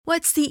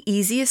What's the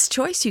easiest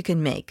choice you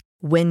can make?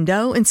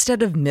 Window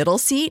instead of middle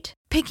seat?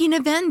 Picking a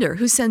vendor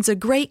who sends a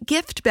great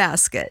gift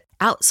basket?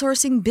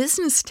 Outsourcing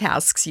business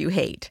tasks you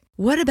hate?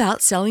 What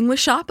about selling with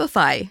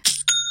Shopify?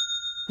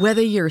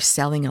 Whether you're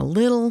selling a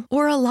little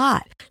or a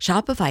lot,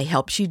 Shopify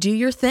helps you do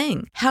your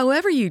thing,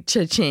 however you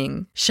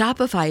cha-ching.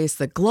 Shopify is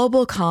the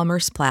global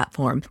commerce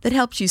platform that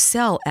helps you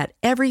sell at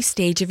every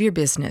stage of your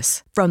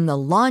business. From the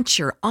launch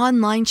your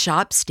online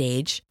shop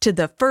stage to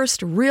the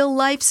first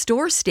real-life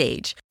store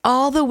stage,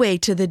 all the way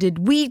to the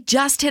did we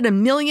just hit a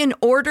million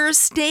orders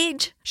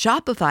stage.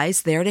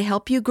 Shopify's there to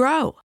help you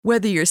grow.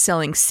 Whether you're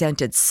selling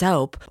scented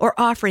soap or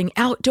offering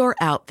outdoor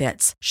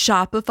outfits,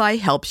 Shopify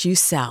helps you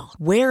sell.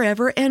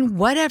 Wherever and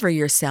whatever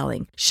you're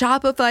selling,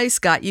 Shopify's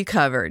got you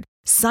covered.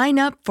 Sign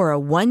up for a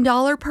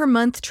 $1 per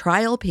month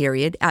trial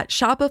period at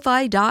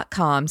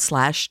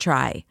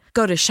shopify.com/try.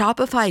 Go to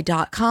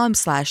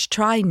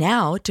shopify.com/try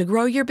now to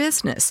grow your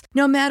business,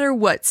 no matter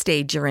what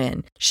stage you're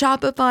in.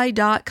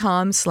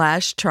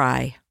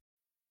 Shopify.com/try.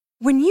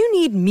 When you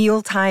need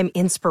mealtime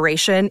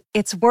inspiration,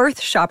 it's worth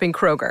shopping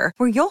Kroger,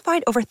 where you'll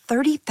find over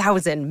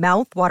 30,000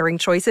 mouth-watering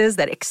choices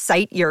that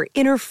excite your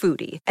inner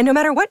foodie. And no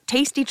matter what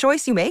tasty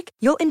choice you make,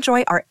 you'll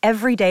enjoy our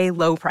everyday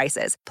low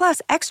prices, plus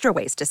extra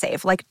ways to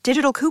save, like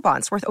digital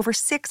coupons worth over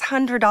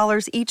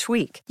 $600 each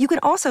week. You can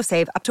also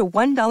save up to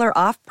 $1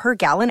 off per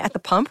gallon at the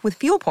pump with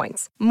fuel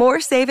points.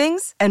 More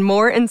savings and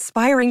more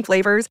inspiring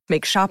flavors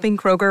make shopping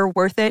Kroger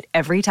worth it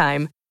every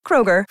time.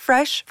 Kroger,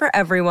 fresh for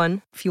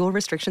everyone. Fuel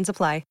restrictions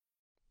apply.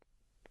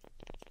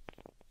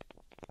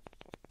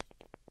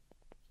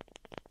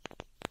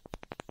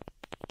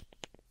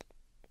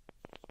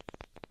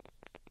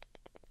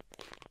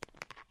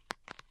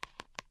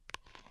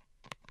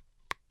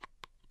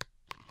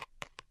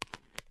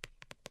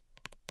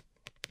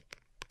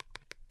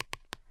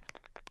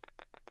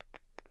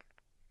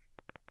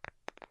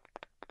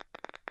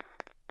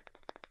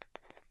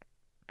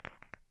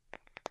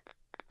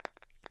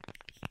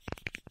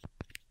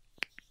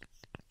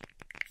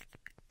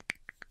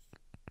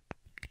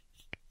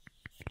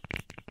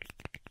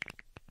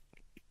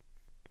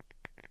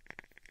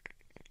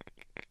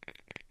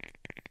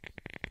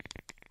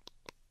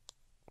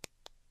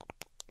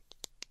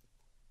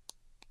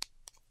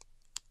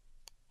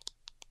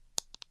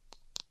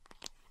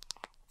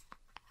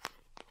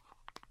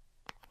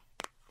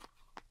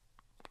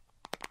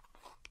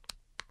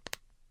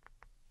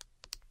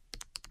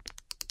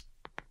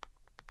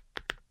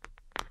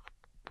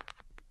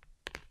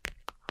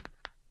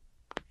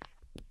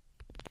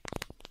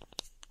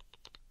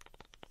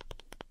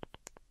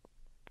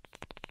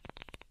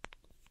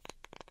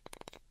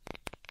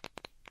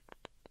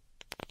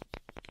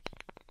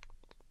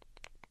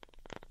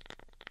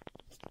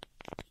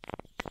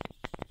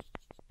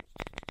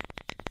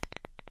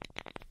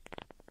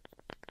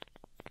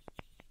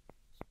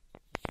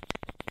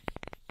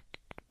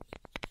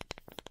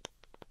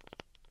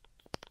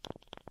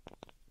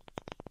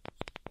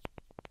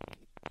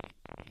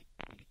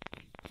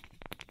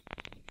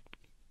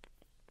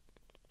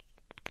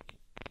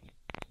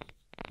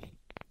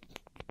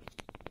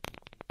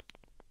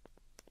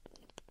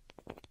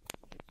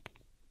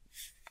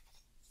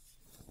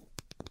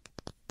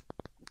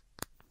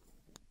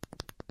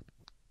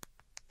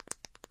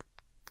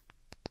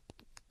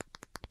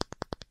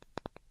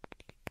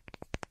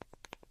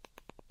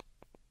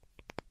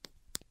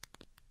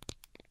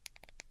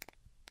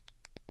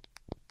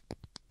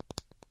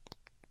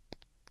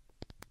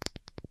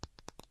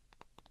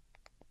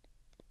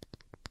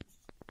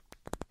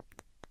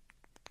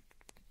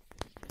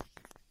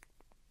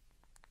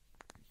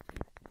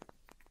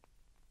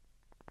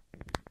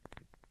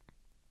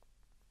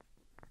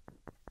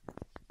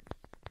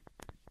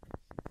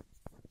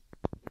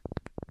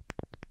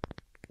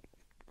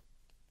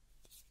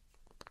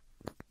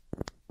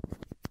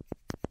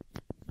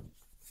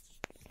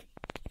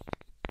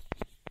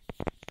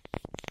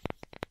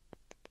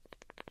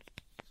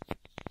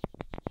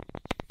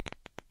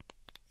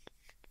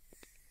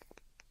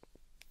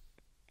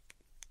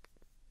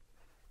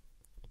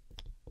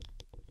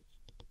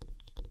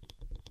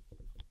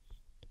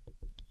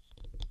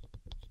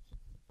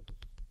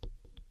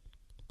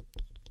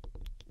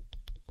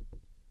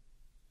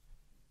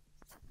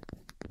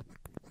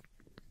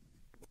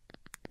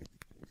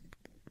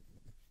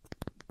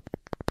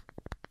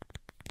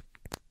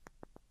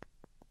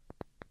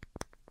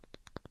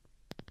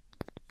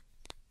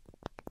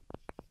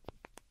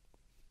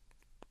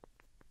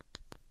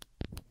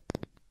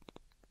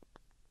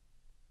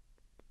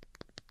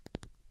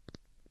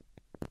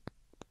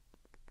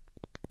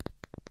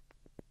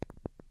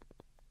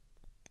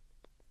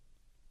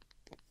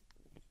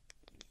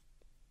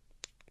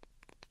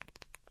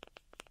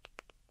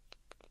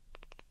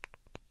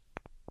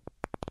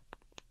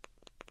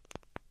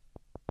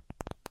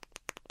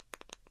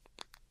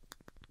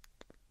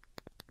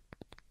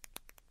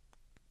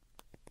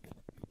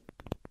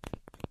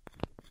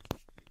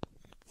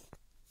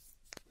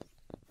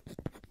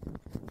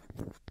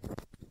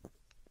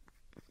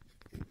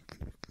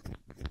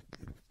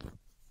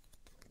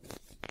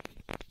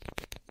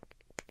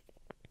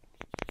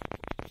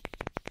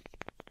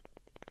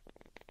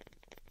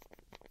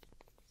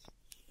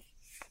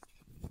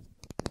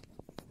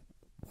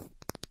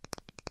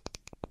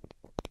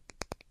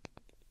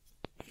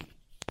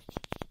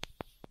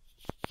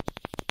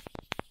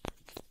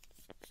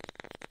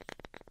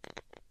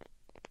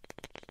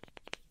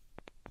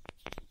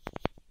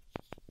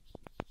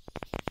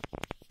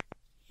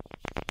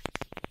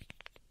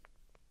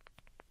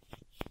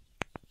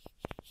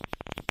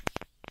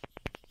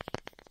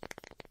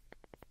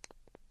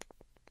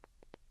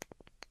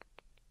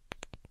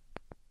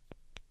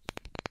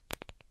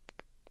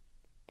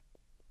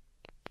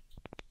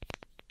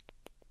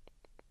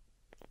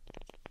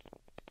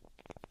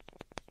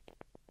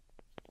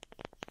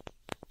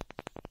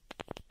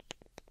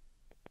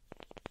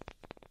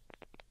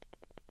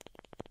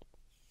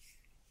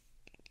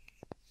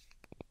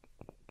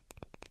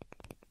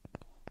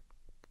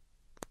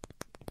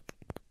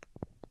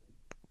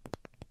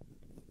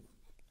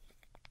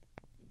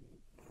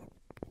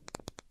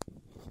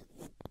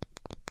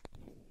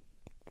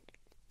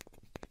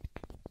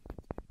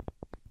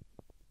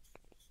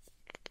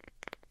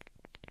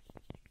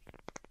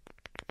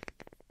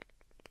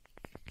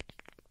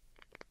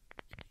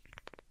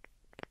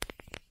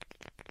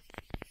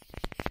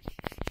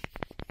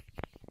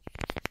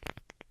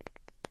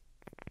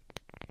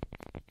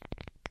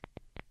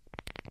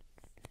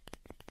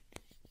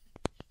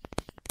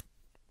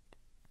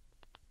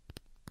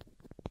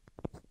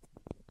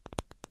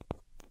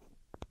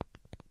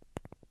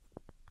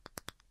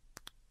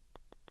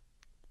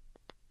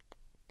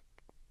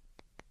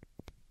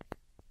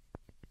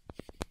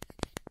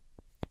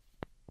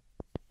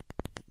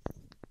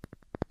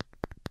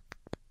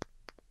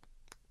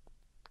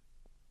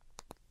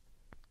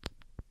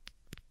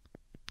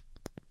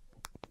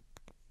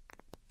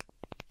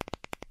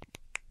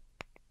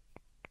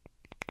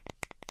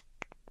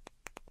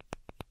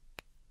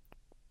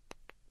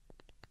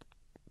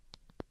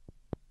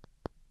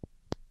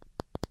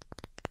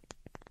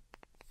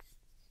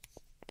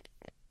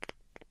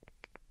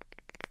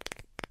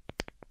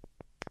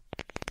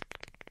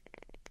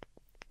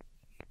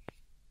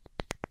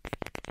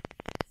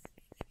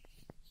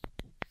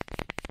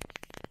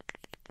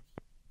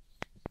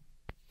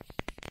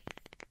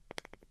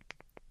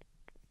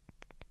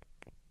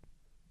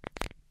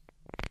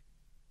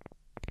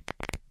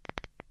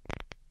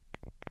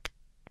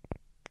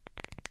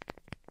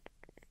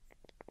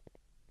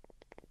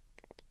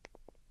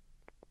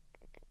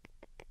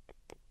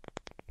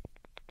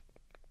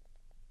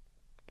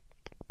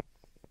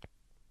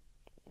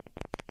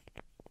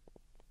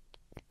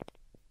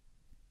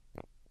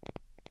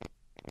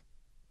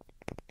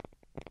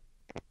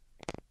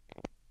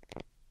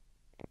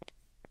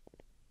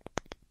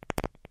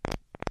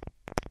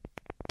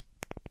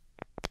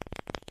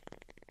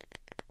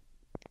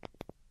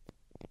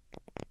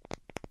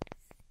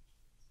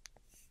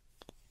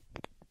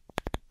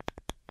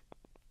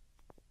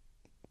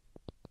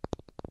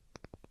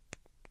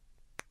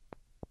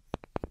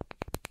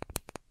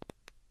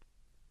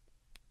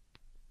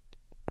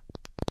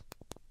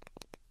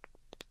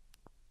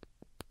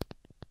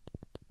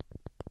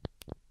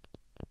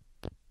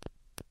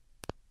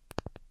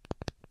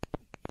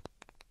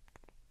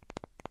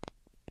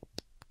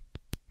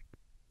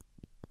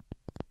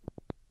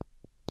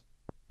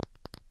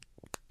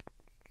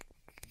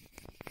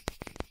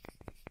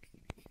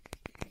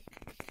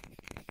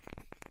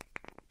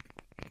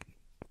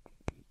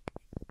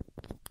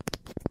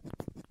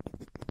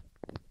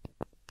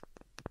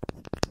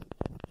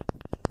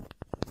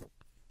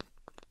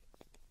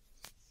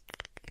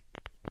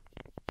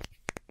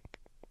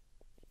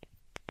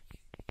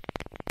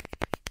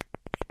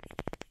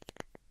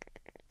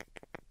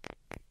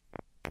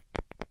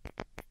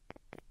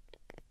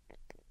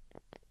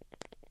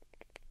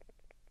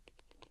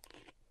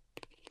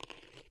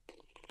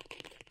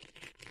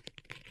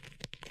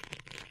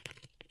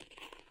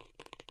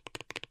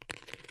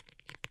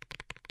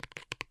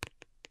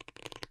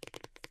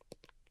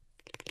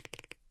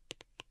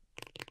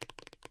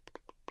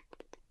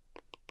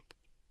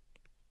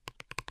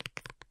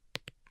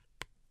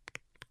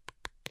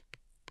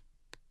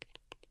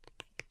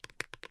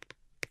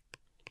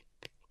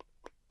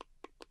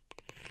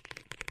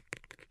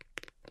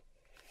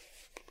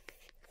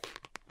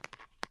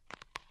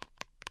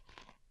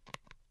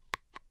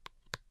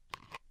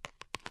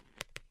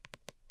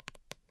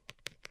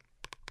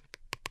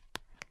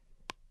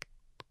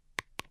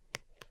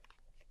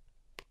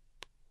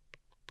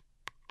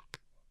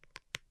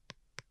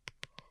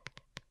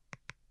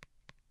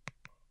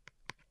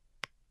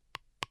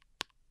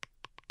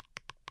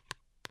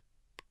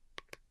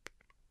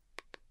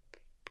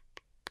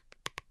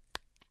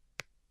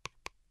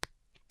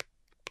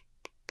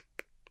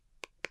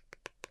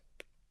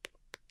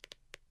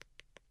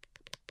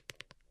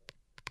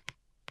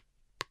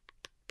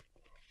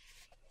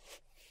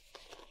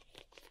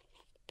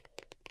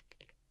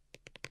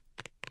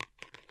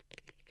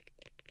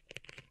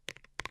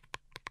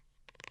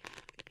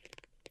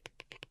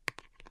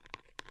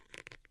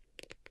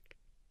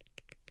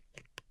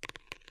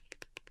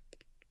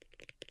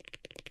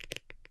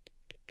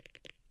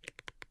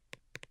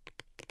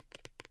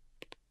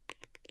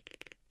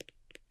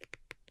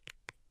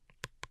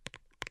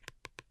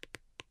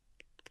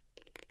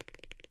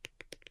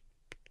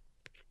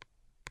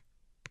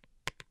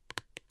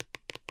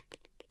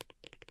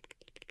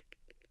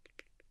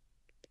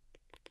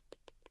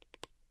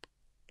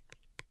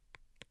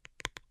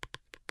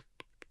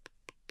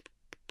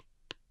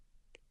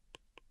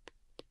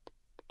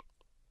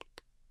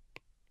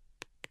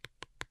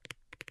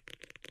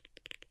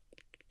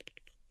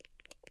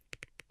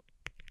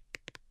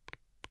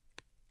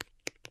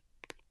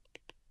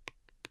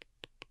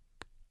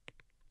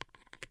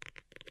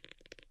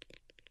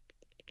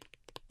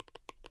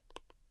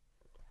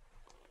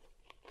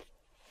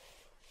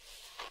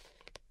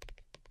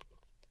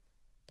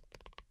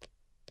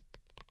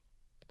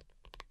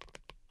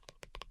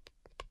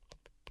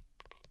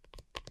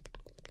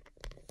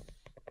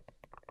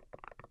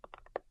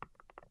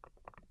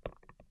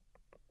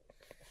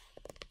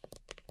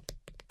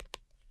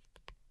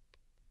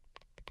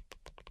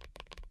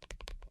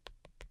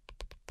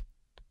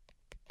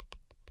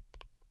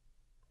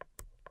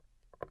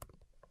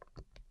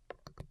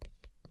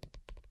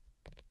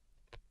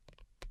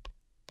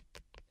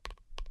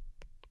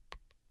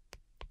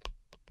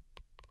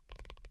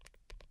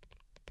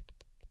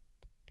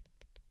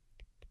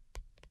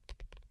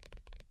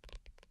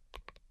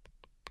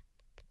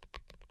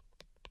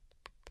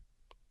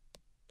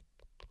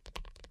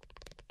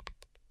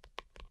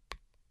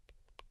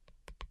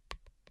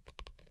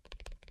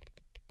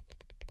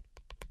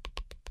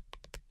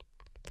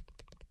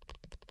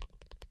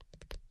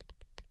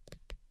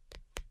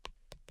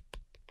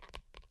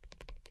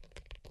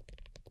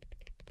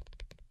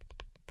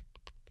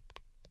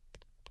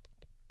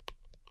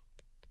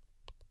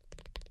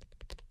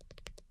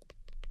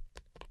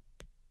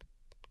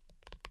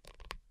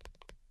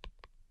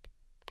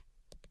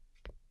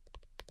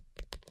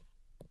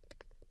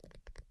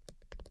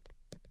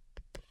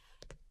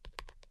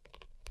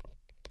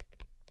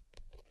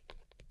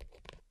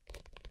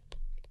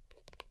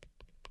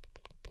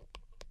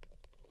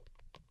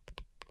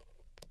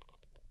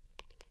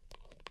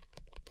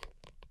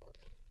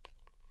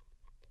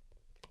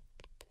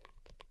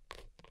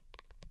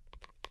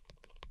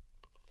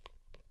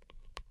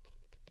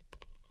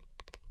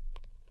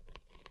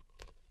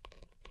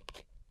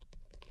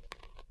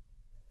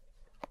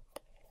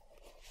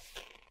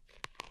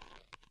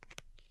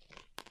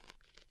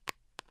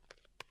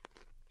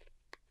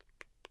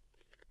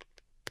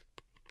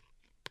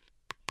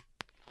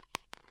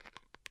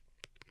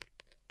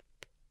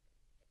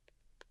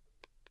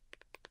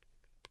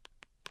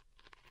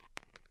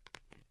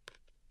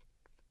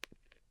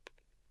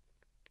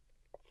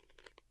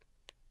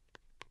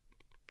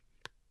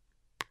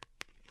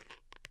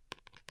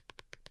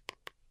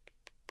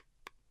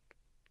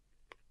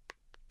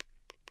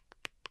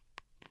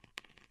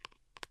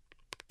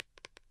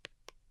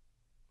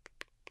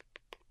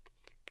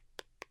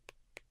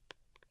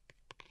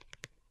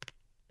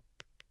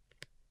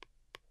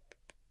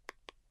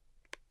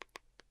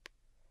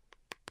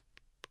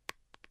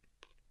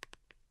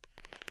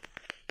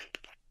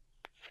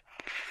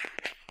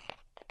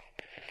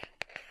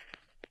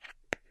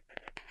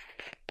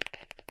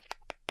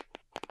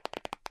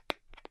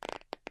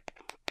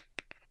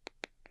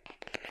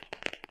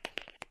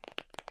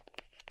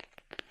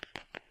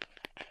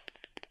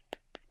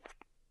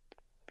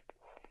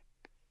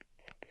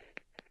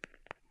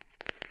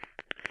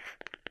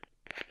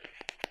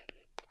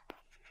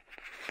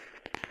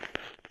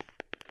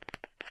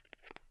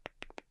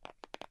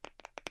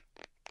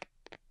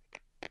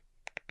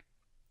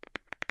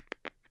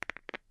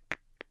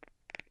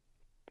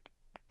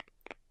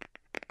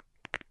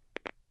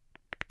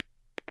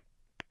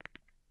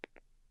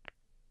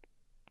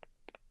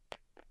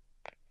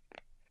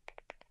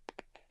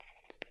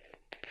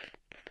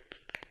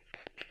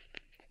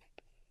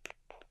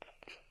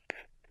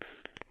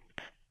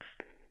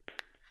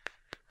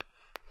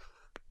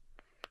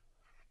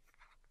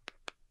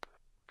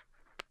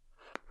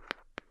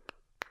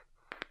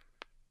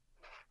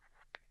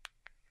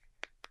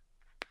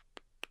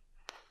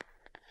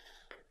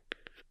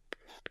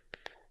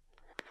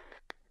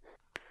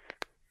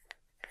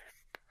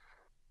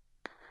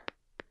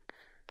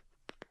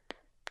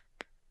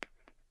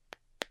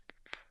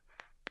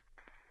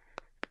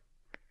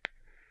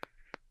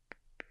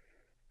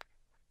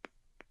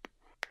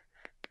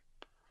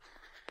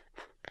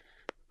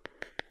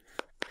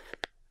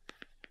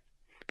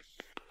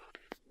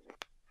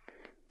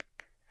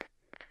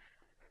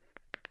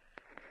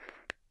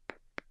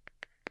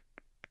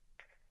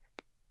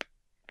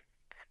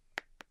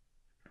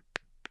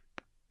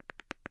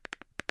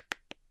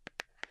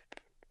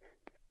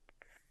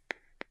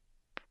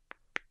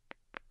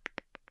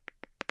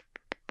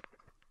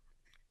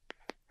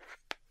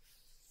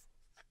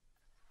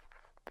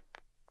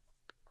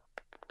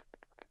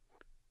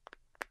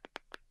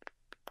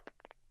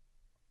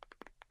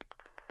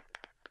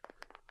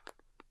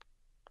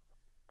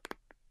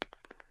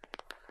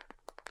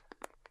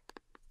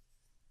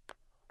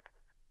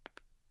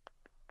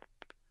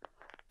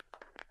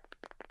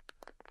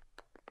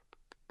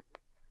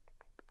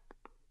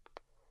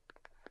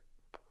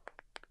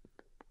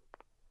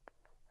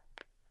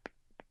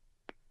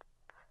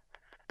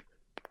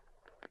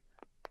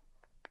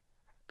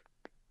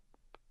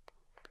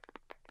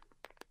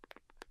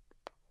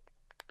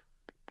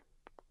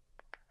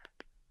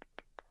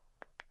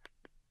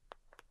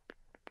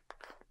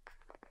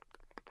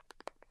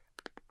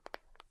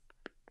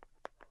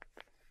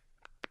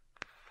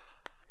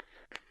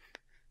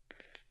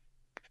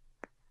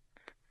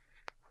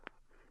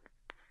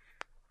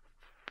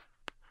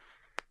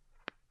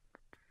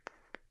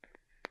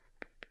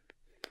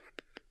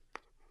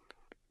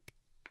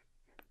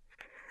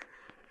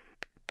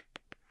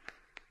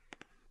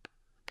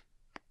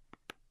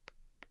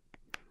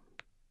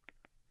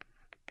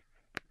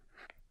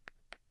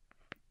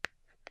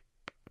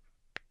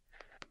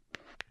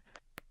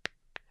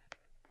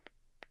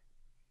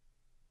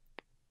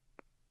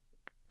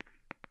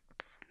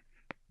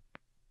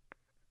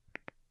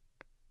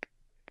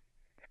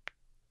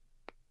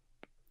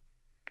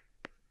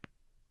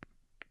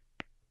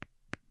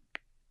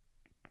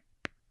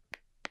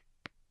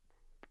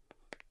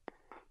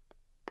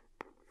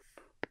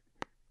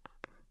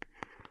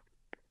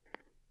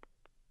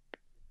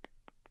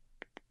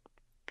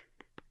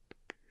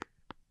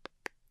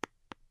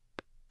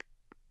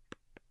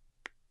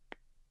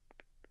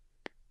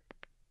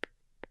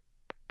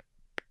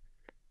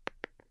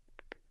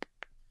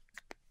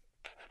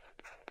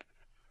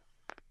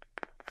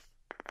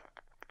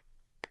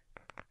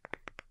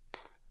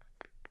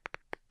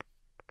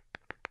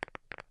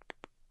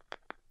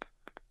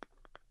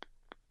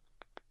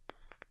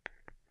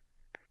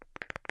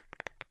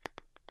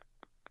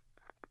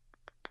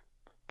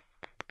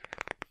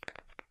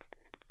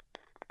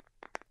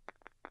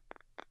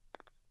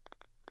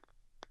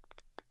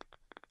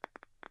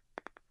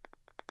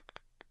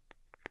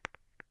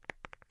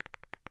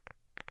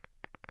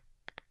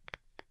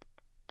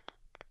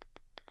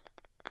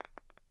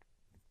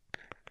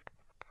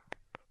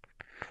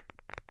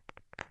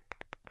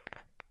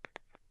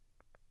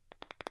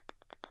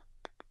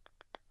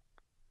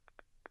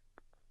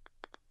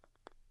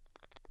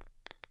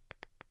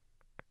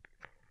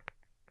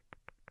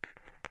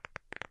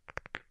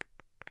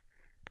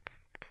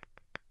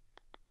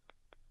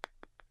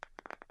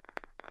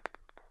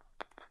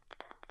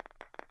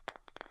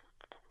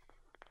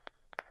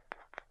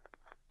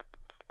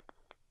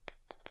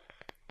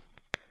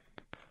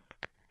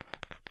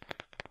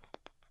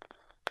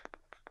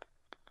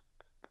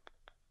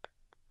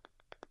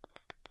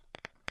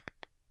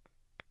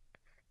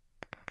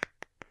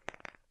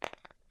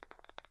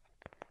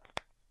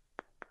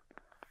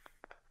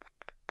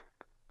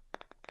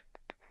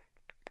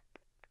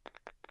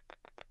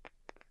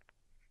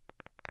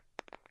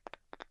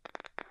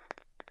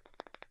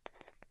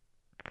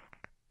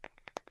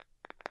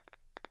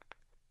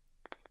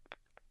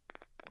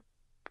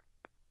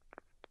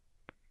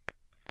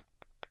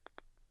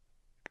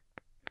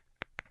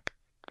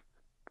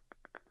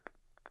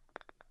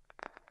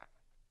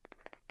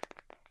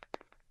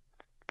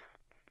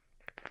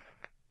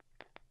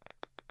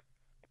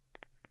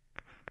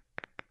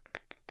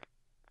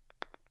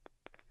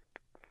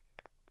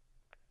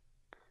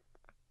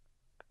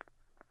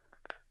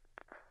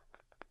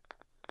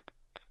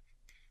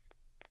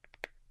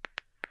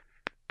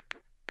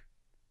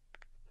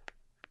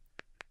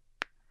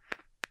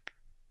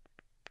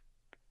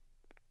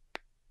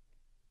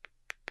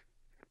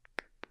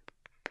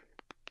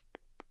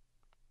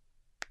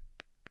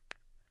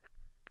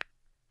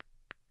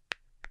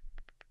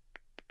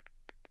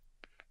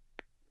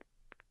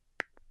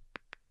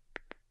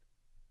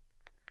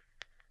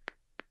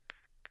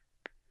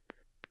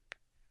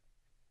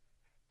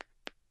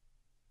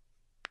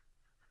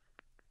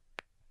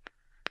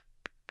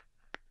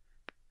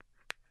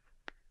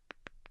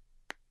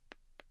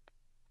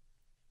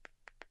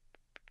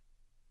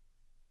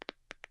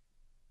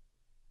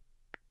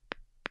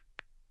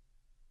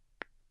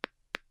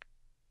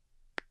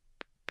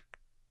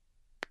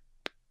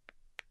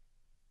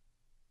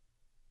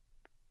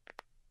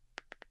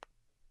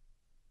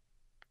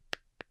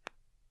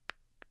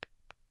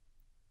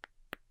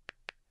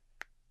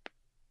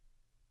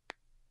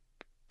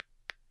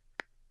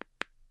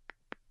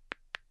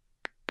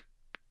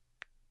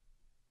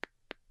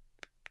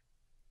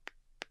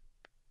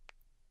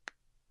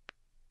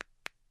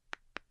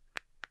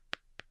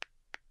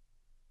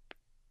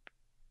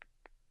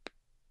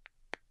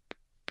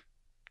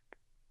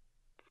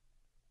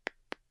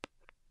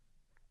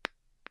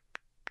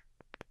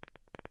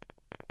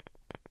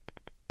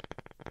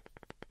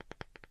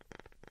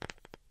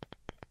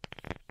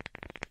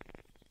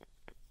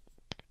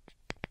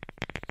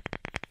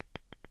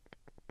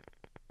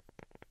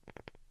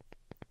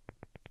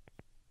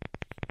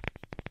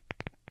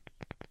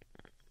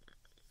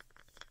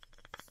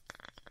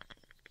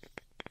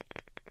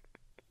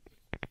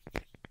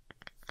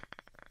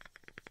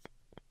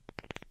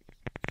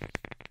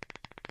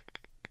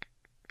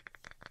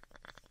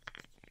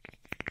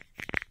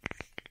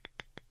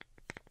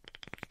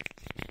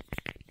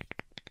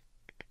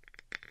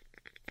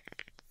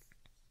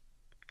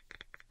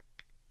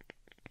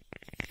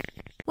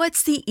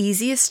 What's the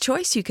easiest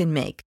choice you can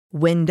make?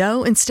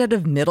 Window instead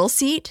of middle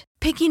seat?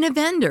 Picking a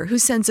vendor who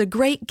sends a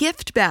great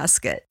gift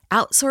basket?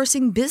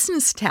 Outsourcing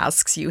business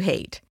tasks you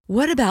hate?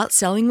 What about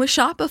selling with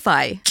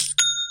Shopify?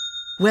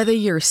 Whether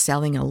you're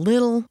selling a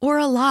little or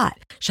a lot,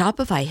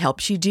 Shopify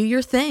helps you do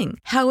your thing,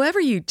 however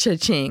you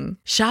cha-ching.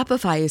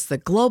 Shopify is the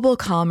global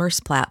commerce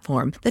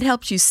platform that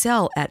helps you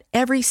sell at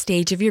every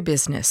stage of your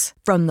business.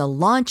 From the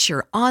launch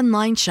your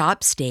online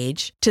shop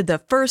stage to the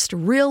first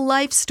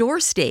real-life store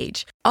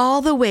stage,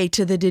 all the way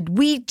to the did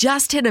we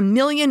just hit a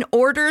million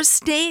orders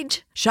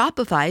stage.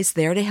 Shopify's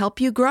there to help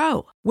you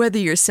grow. Whether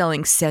you're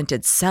selling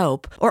scented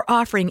soap or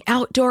offering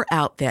outdoor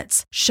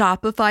outfits,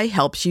 Shopify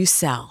helps you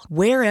sell.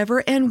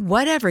 Wherever and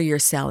whatever you're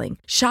selling,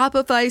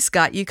 Shopify's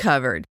got you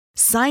covered.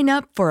 Sign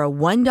up for a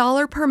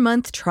 $1 per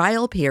month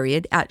trial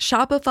period at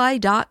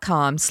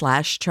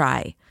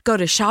shopify.com/try. Go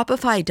to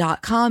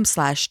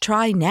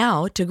shopify.com/try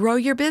now to grow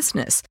your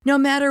business, no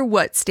matter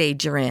what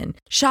stage you're in.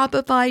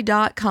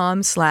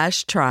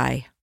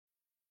 Shopify.com/try.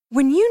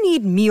 When you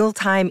need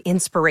mealtime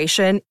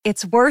inspiration,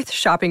 it's worth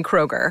shopping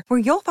Kroger, where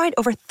you'll find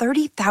over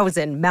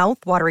 30,000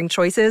 mouth-watering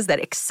choices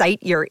that excite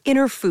your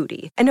inner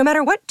foodie. And no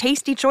matter what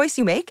tasty choice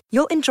you make,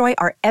 you'll enjoy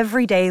our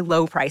everyday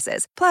low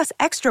prices, plus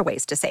extra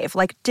ways to save,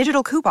 like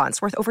digital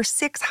coupons worth over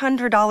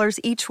 $600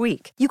 each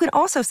week. You can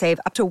also save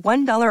up to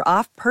 $1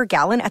 off per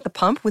gallon at the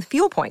pump with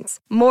fuel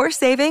points. More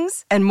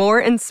savings and more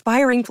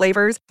inspiring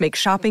flavors make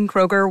shopping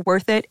Kroger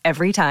worth it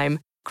every time.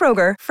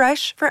 Kroger,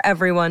 fresh for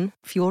everyone.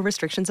 Fuel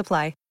restrictions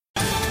apply.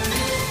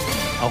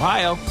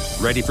 Ohio,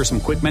 ready for some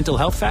quick mental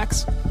health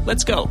facts?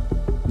 Let's go.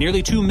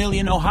 Nearly 2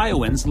 million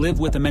Ohioans live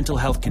with a mental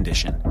health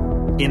condition.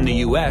 In the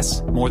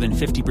U.S., more than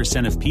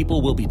 50% of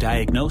people will be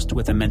diagnosed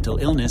with a mental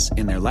illness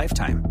in their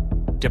lifetime.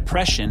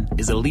 Depression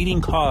is a leading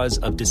cause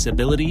of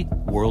disability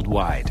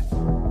worldwide.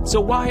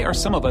 So why are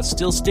some of us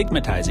still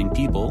stigmatizing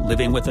people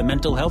living with a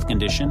mental health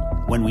condition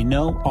when we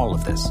know all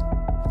of this?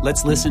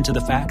 Let's listen to the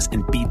facts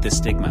and beat the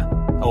stigma.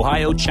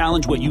 Ohio,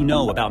 challenge what you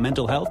know about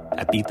mental health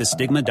at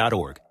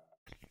beatthestigma.org.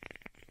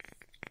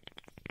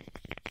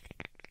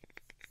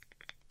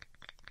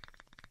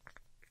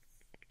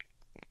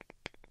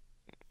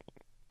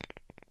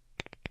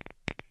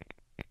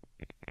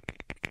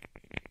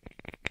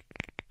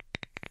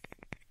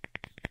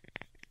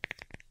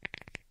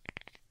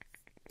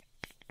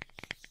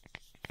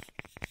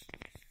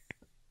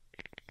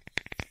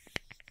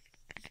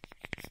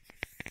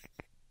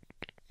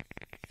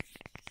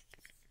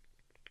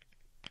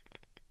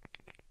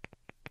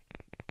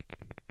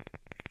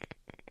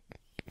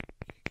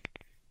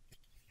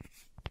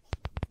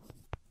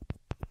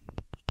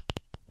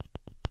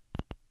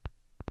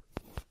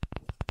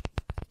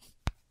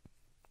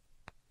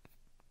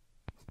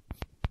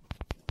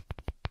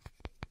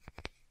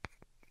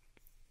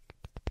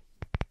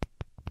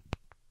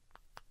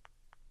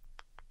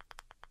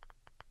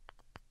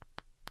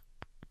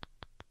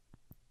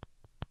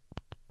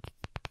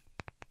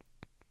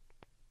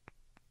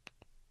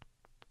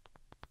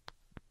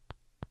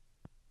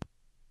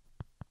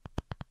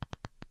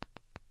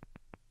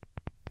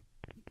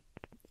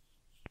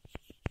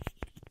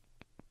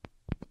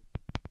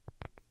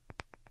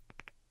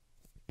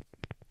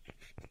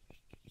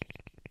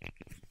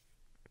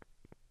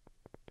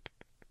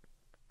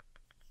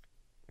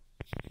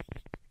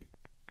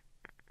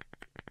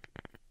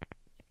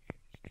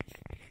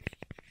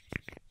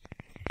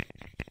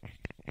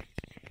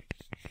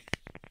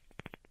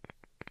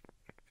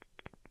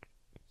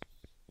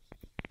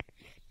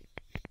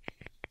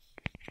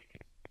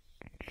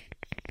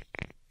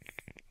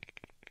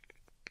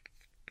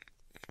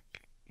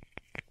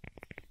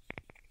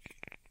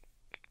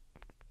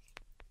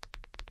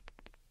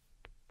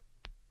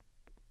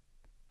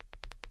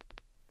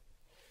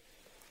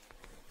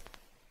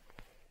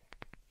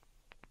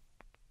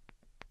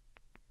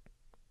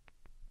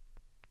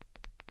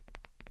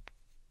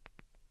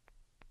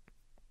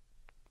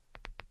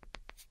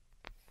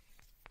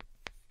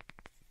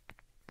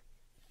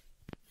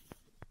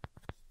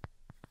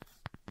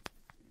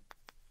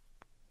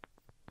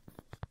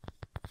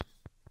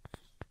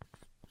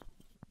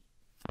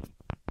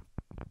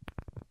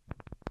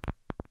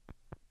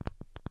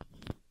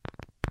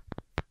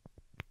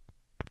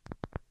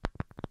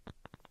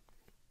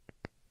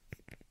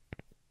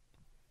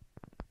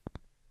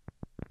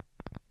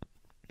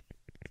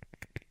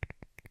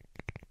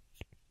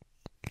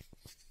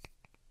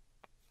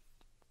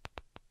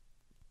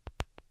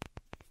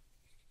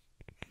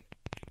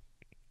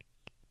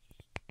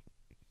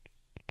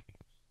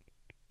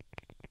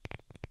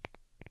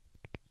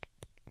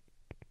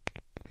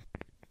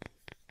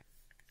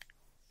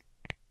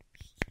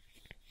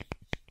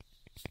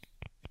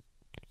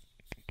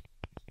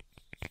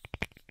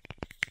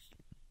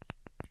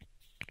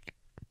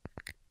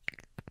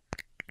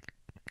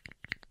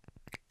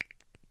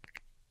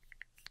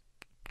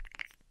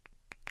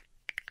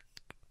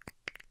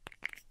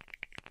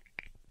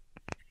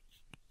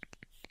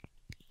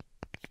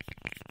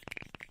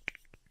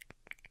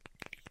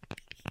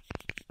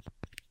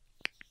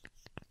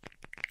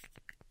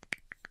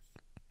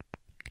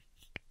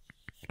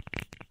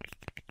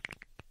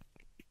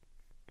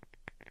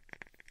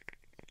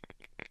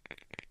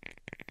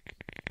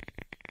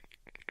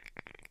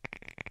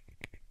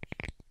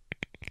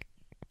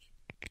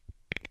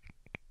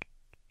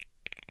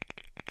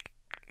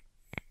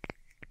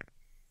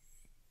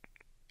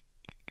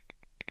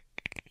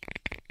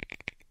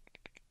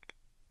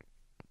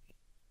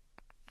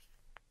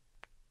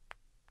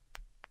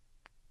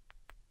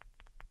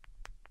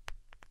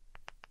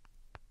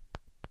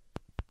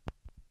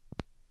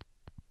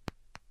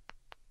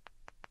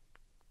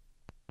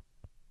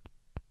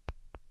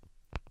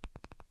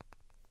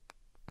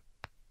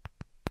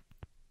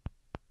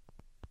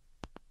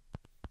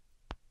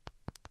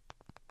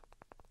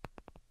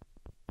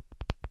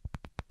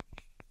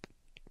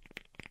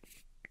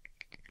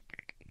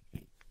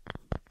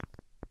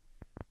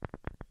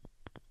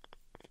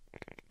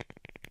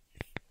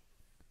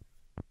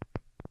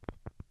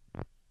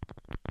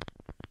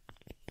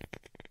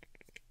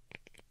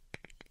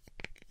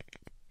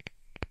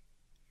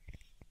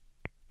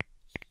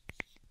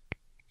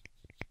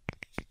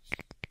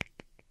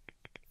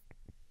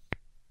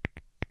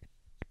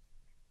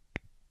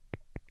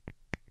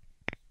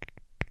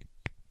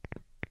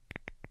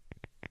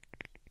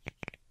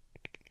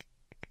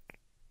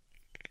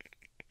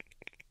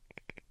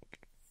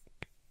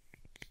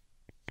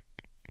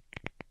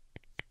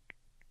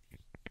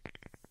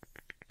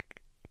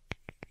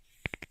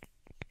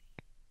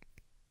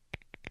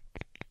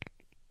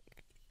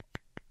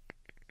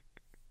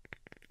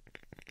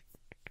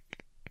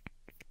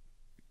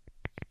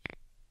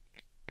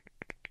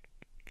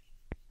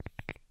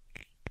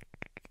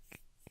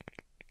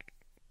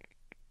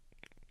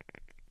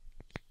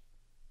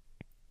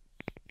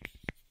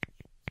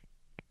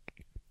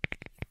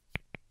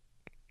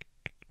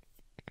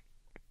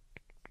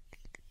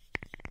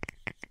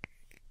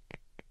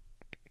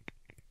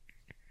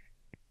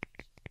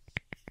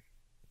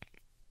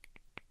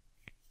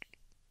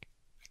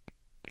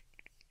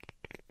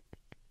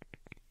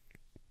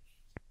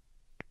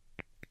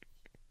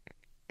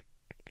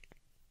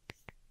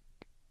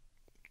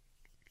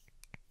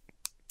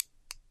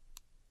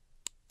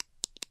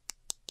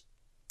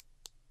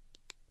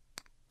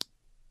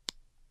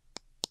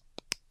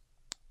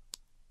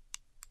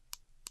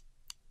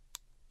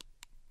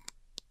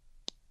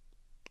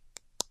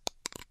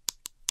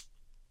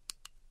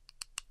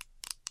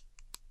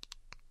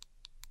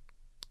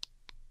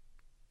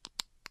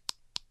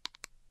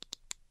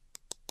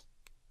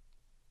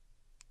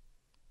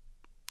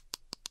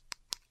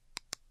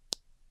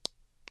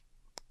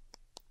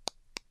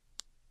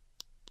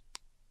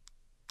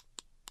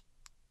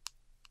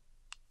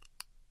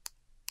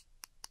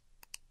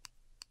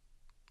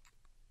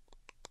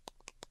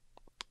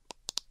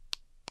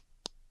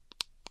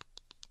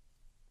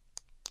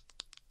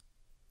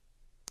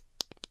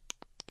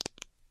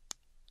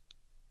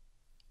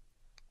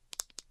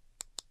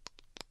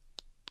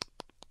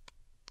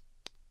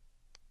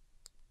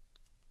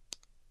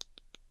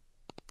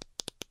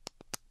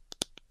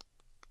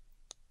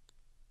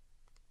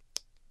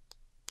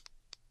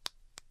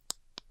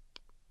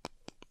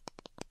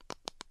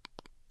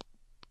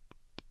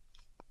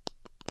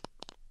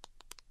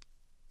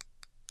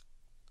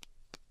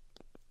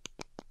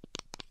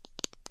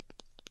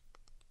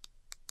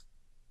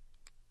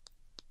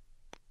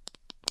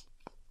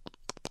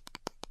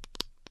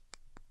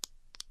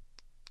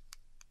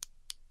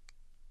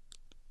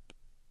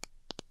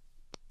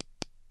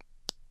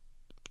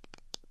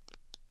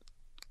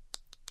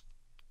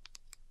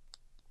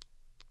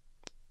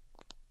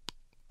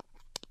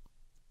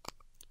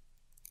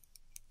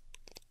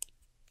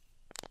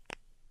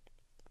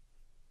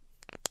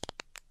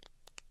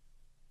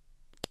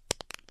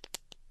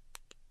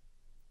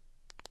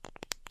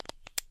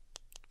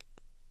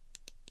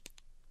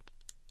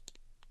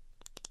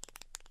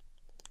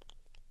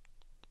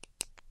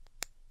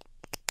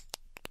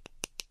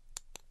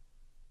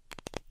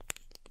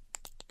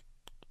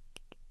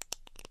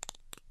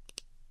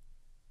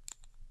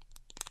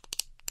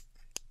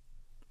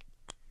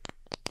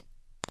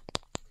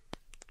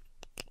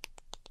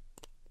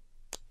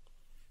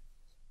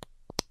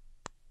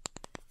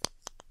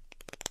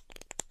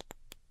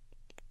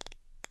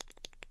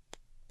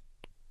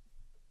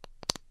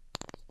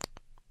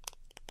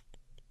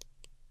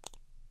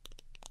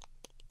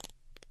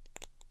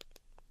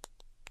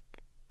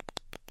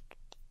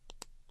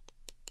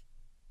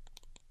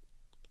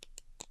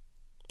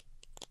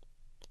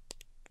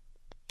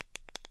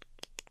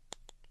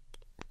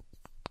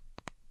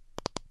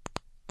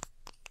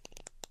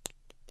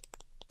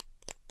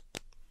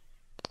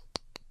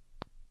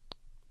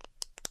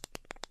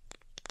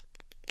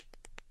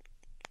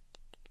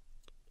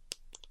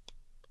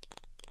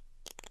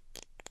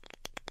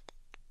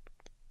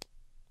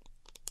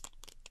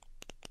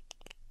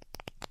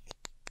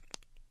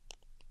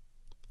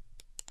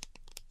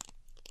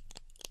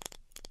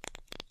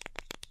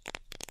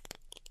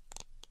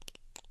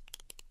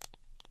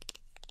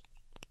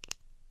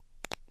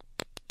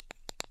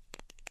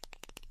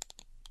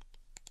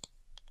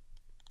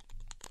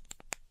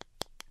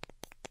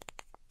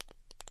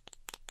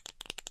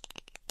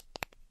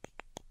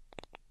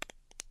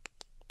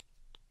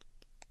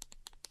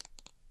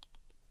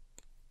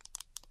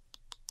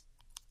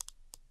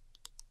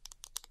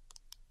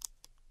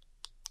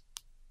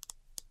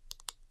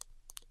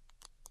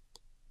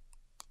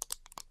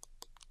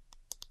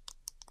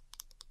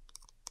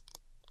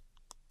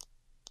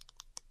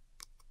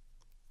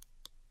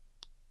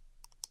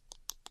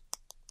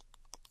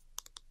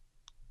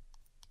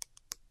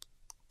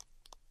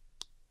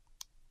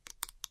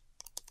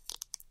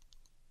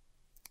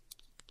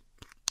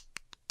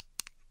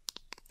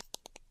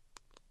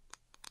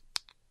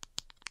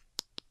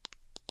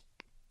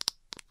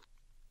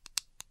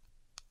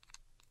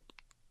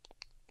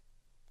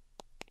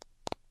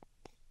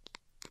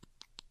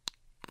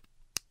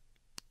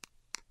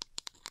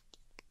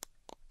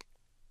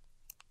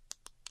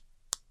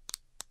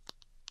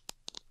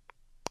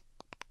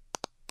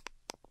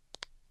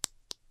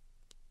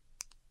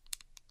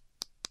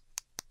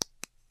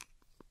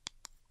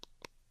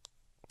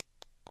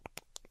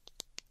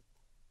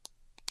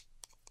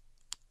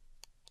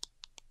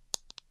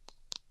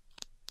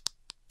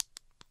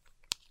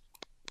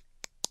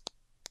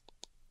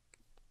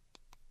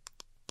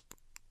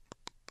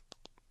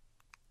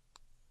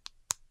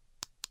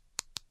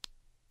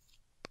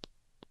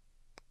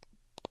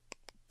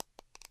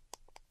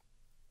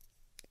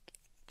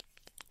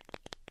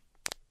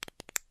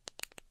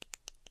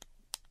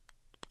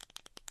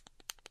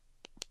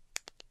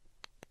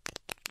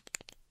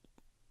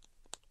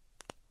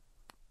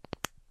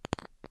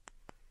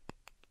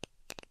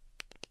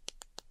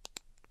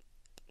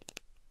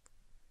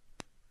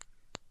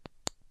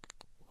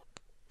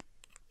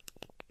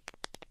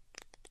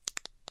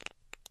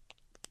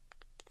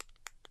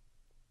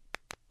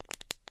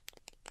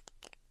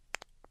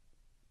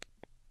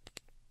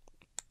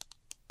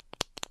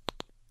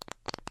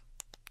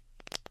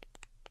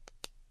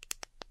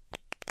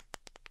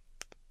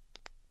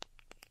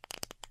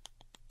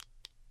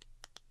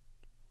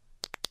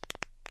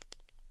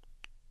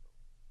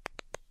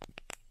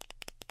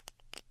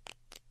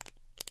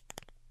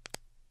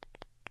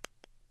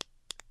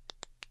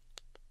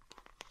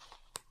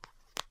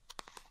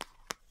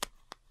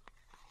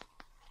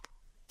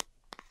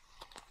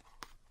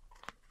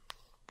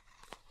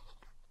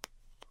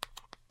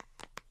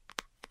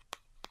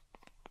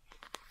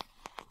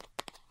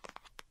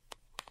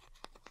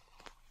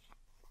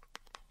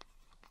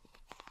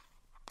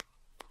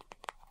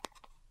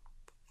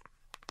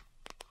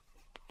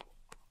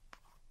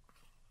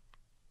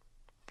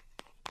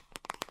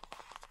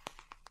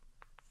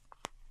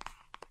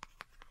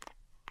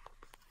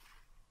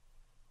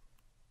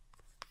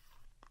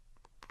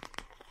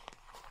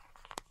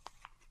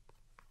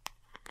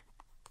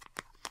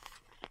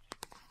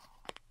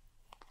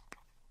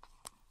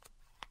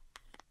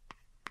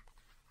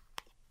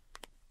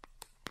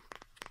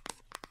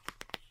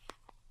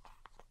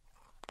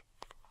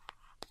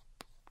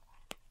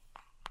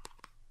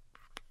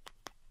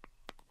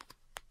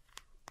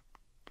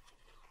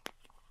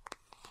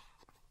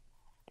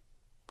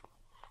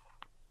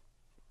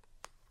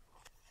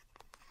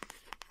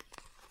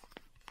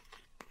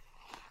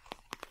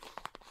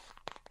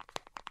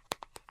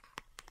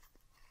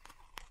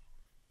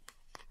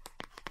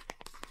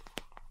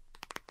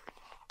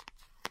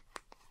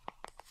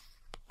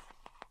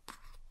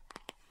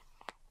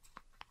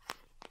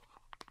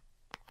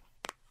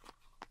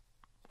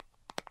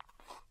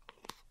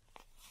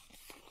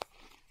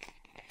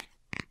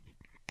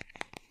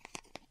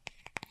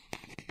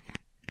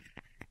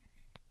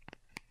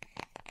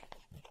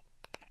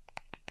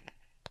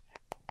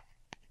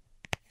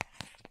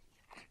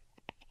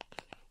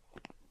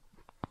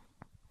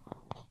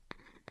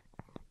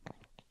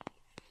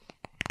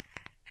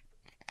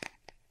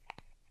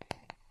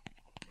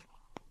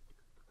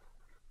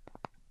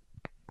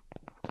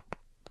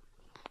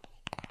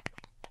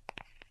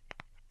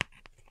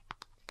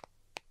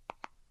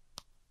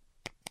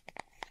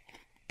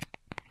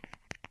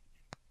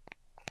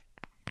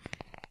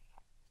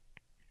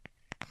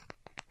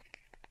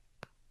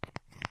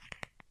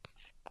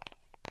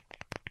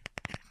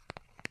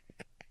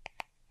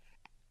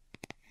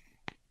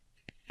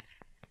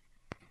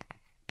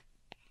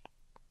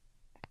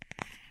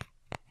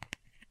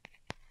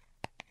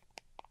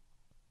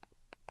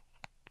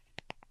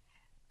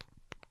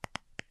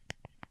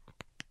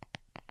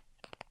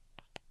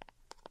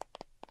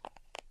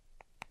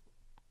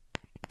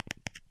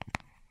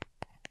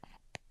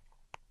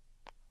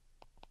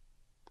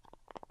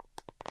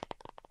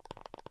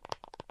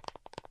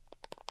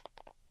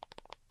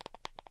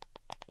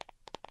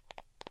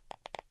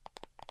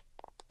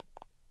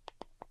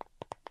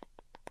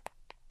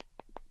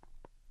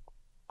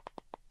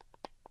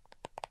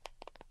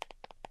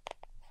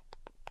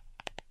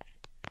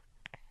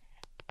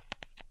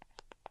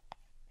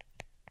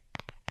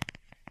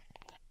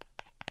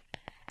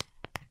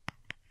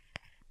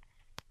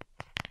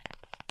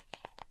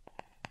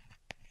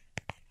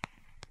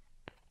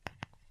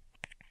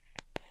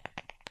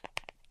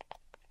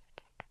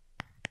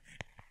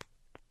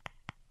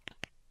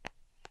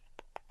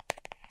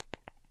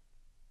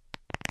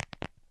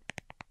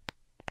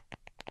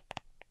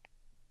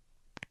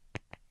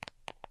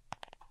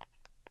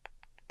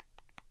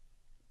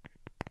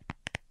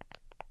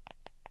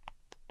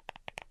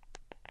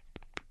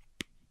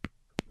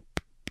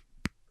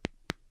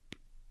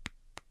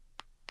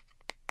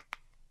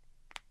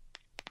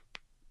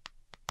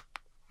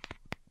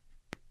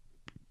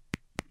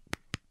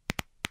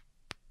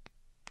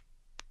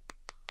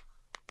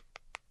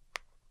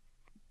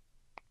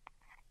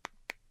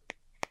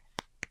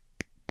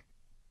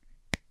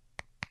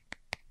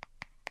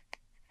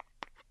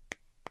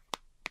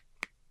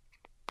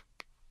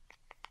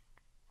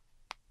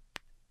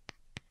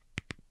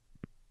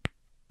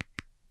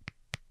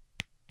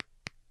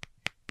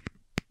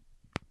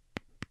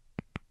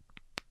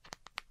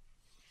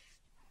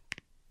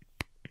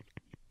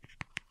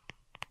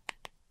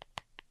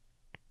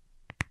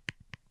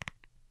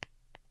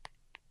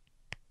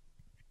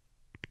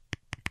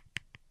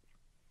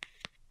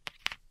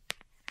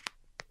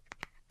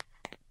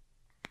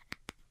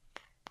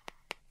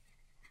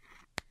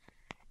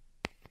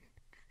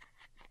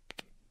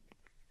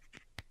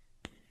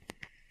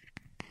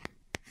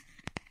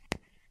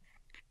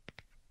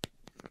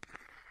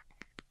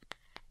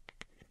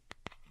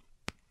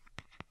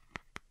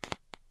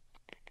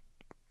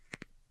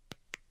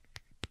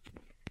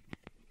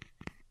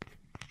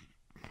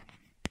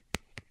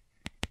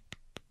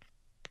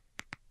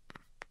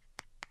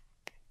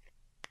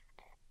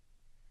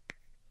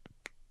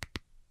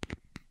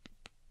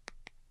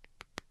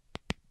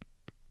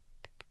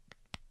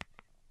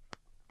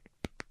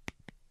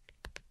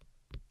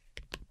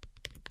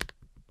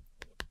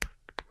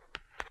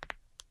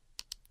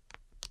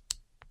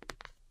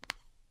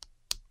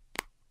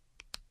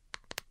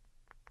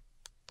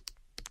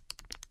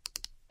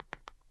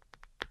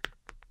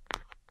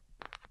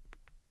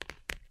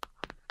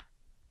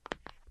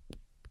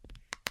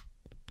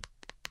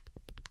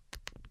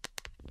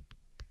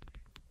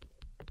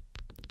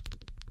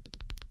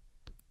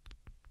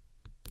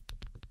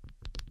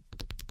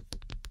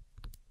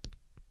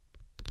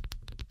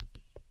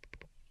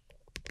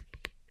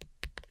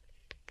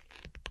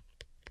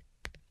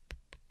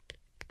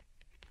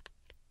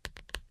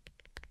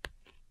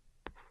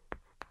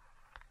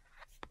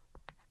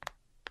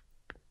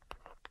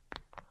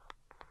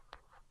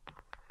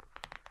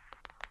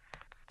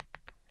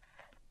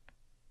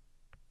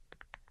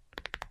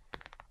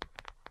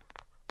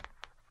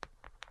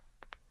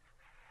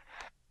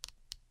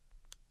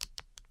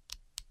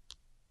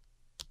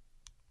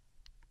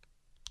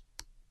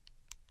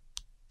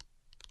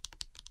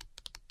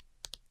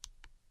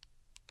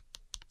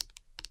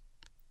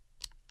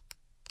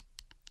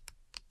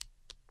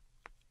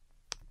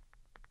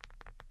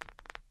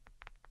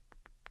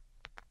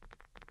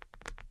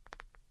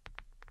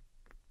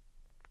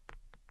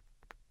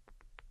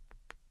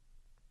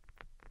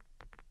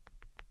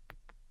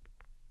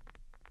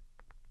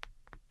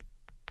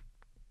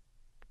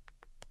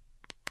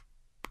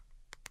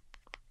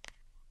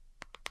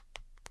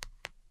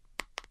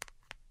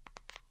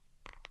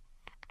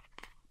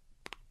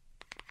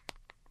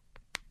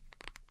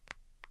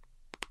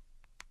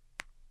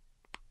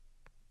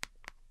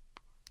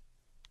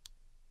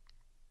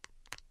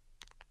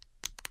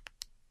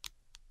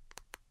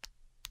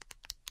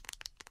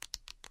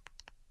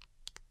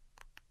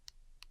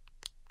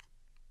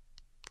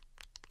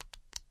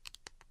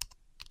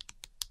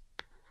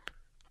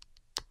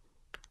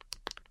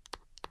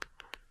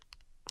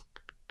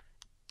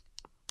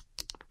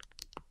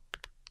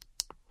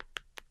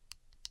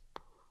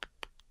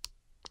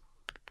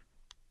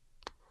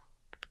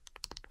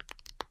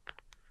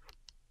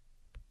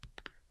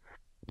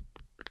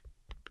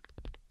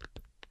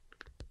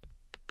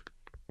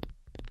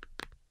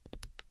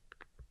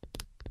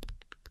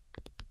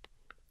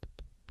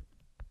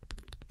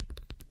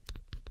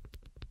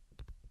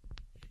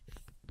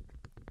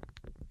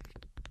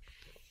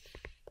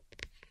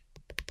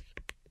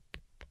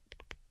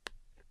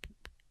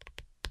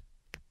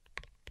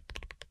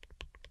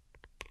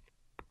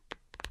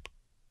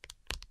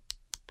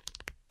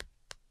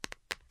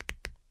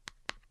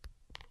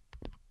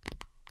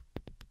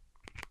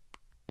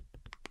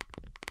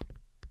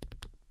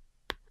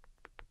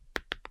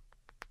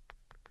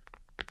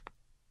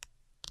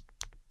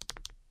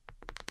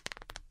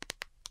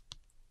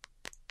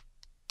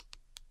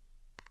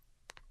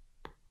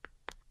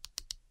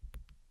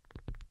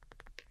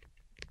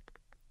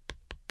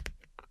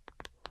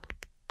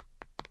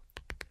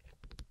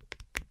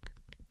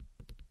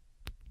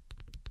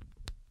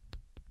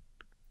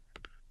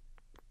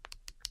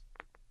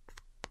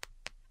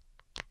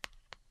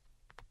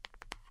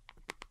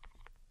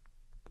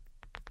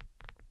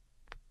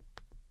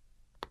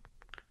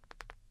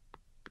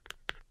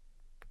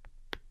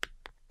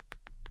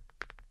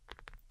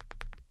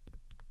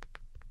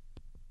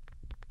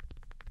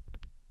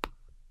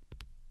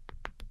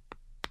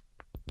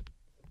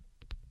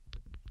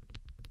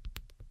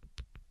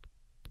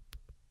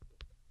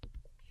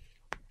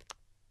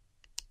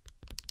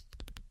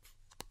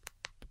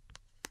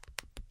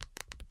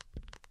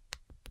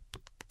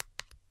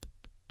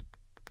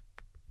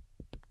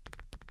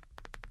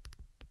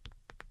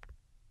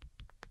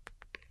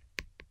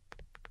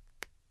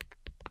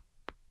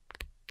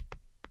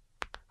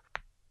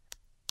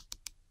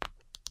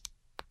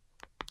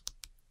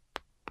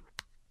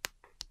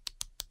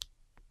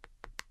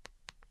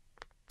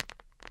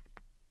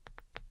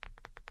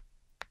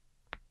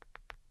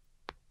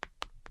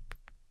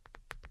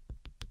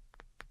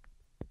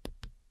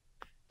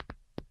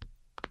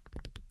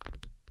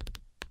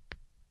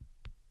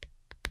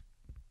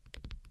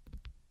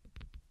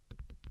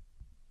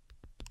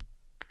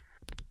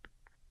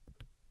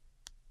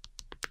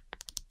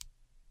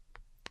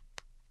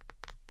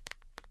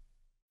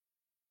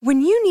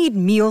 When you need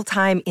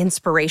mealtime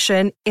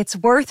inspiration, it's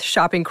worth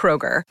shopping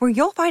Kroger, where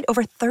you'll find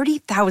over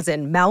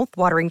 30,000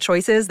 mouth-watering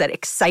choices that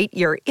excite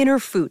your inner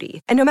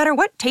foodie. And no matter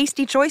what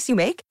tasty choice you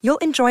make,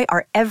 you'll enjoy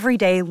our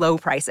everyday low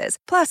prices,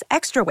 plus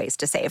extra ways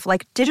to save,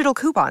 like digital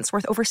coupons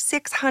worth over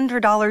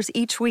 $600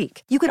 each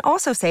week. You can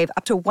also save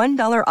up to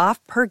 $1 off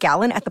per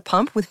gallon at the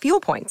pump with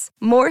fuel points.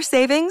 More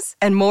savings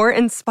and more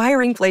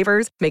inspiring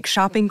flavors make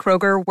shopping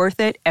Kroger worth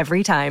it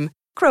every time.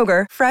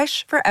 Kroger,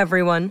 fresh for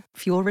everyone.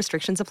 Fuel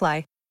restrictions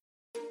apply.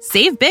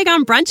 Save big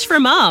on brunch for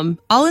mom,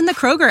 all in the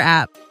Kroger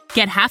app.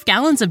 Get half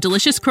gallons of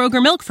delicious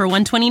Kroger milk for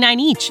 $1.29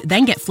 each.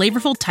 Then get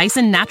flavorful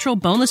Tyson natural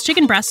boneless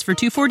chicken breasts for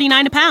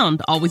 $2.49 a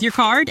pound, all with your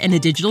card and a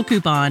digital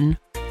coupon.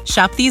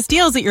 Shop these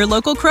deals at your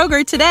local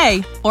Kroger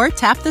today, or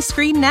tap the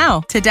screen now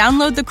to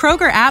download the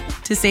Kroger app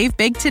to save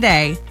big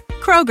today.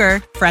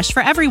 Kroger, fresh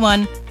for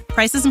everyone.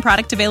 Prices and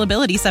product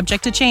availability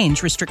subject to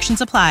change.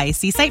 Restrictions apply.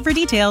 See site for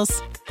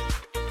details.